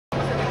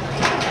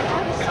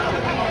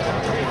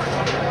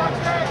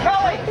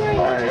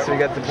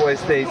got the boys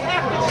state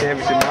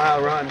championship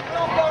mile run.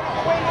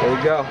 There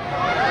we go.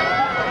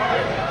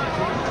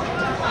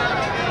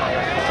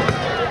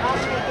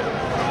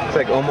 Looks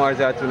like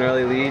Omar's out to an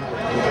early lead.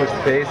 We'll push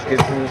the pace.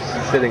 Gibson's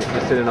just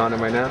sitting on him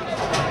right now.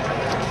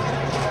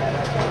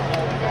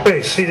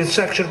 Okay, seated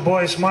section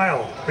boys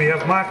mile. We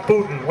have Mark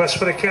Booton,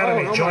 Westford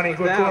Academy, Johnny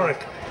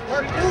Gregorek.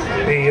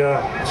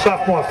 The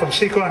sophomore from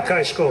Seekonk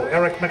High School,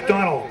 Eric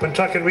MacDonald,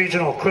 Pentucket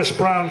Regional, Chris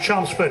Brown,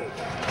 Chelmsford,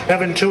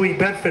 Evan Toohey,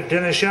 Bedford,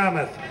 Dennis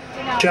Yarmouth,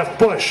 Jeff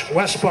Bush,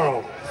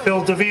 Westborough,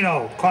 Phil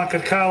Davino,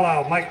 Concord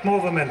Carlisle, Mike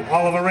Moverman,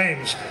 Oliver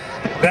Ames,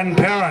 Ben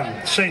Perrin,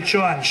 St.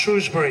 John,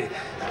 Shrewsbury,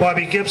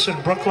 Bobby Gibson,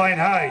 Brookline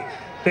High,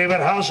 David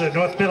Hausherr,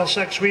 North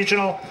Middlesex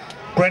Regional,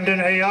 Brendan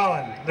A.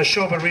 Allen, the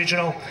Neshoba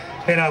Regional,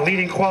 and our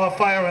leading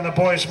qualifier in the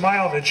boys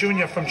mile, the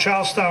junior from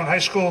Charlestown High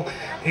School.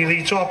 He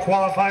leads all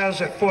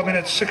qualifiers at 4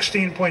 minutes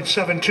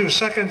 16.72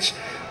 seconds.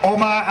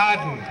 Omar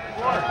Aden.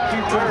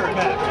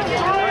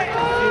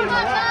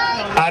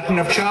 Aden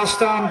of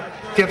Charlestown,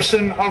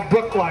 Gibson of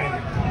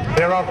Brookline.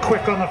 They're out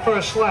quick on the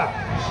first lap.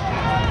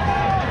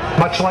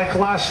 Much like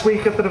last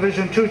week at the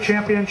Division II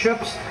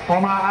Championships,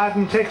 Omar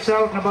Aden takes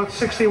out in about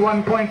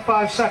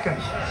 61.5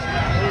 seconds.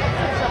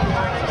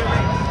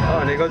 Oh,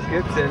 and there goes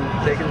Gibson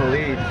taking the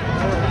lead.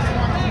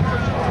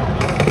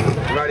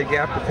 He's already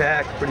gapped the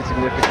pack pretty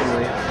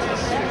significantly.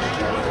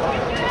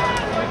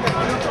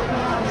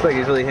 Looks like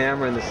he's really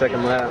hammering the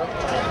second lap.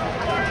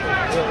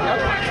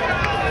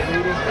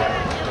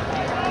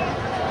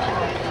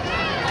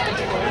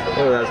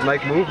 Oh, that's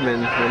Mike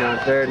Moverman right now in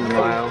third in the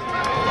mile. I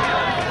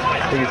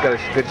think he's got a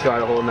good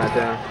shot of holding that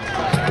down.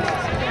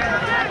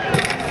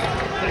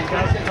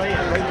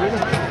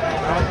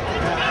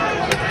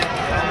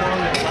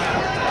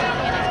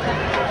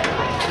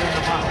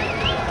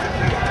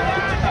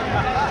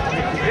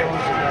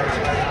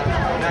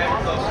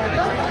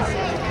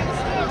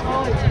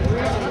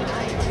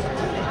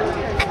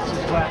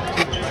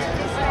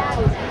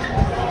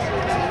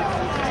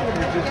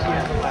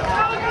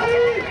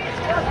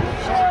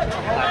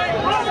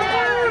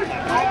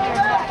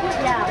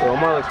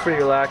 Omar looks pretty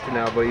relaxed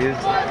now, but he is.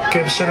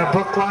 Gibson of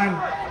Brookline,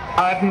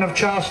 Aden of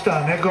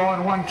Charlestown. They're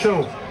going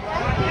 1-2.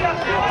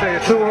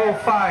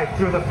 2:05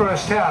 through the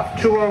first half.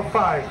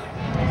 2:05.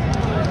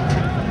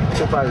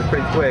 2:05 is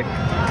pretty quick.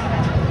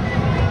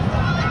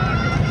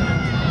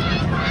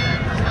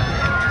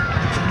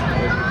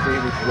 As you can see,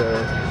 this is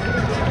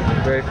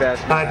very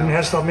fast. Aden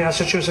has the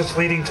Massachusetts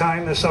leading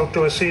time this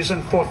outdoor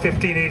season,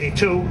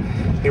 4:15.82.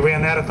 He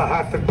ran that at the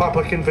Hartford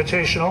Public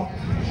Invitational.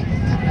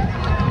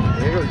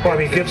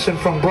 Bobby Gibson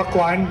from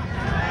Brookline,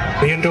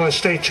 the indoor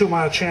state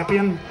 2-mile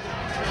champion,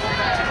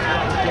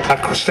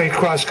 a state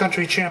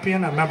cross-country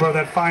champion, a member of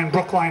that fine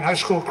Brookline High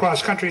School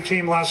cross-country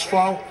team last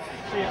fall.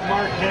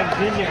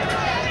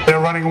 They're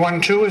running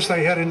 1-2 as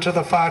they head into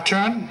the far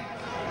turn.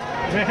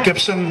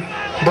 Gibson,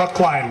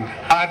 Brookline,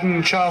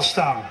 Aden,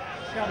 Charlestown.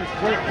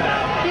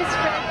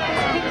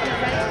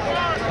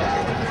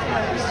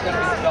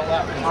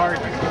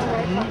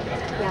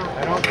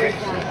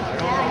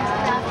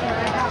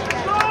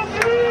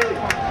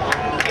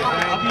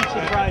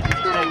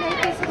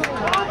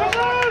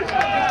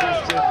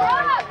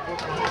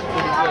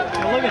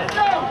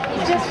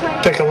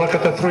 Take a look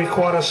at the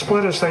three-quarter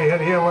split as they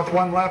head here with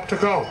 1 lap to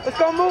go. Let's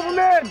go,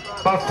 Moverman!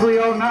 About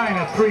 3:09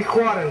 at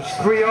 3/4.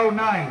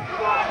 3:09.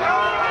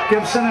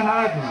 Gibson and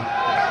Aden.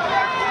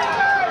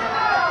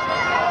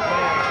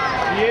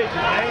 It's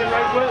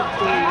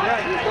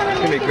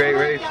gonna be a great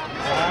race.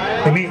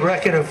 The meet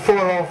record of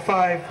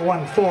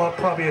 4:05.14.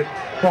 Probably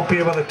won't be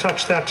able to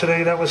touch that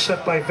today. That was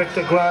set by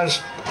Victor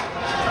Graz,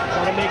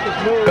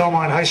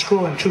 Belmont High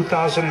School in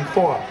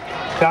 2004.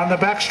 Down the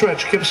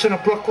backstretch, Gibson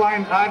of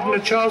Brookline, Aden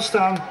of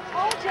Charlestown.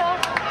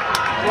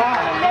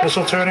 This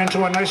will turn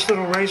into a nice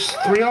little race.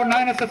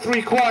 3:09 at the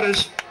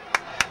 3/4.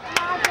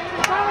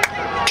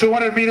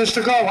 200 meters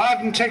to go.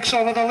 Aden takes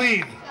over the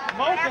lead.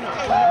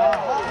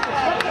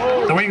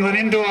 New England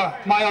indoor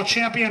mile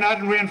champion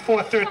Aden ran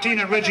 4:13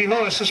 at Reggie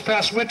Lewis this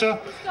past winter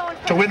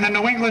to win the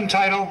New England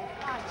title.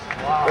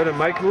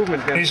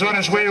 He's on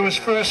his way to his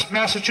first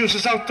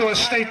Massachusetts outdoor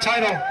state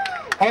title.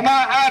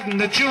 Omar Aden,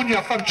 the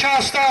junior from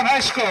Charlestown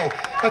High School.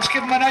 Let's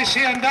give him a nice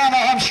hand down the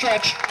home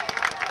stretch.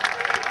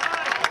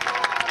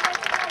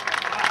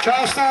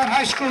 Charlestown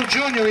High School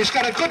junior. He's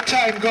got a good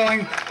time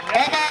going.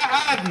 Omar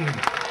Aden.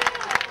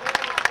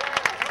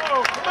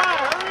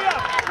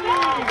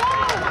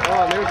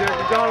 Oh, there's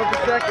MacDonald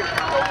for second.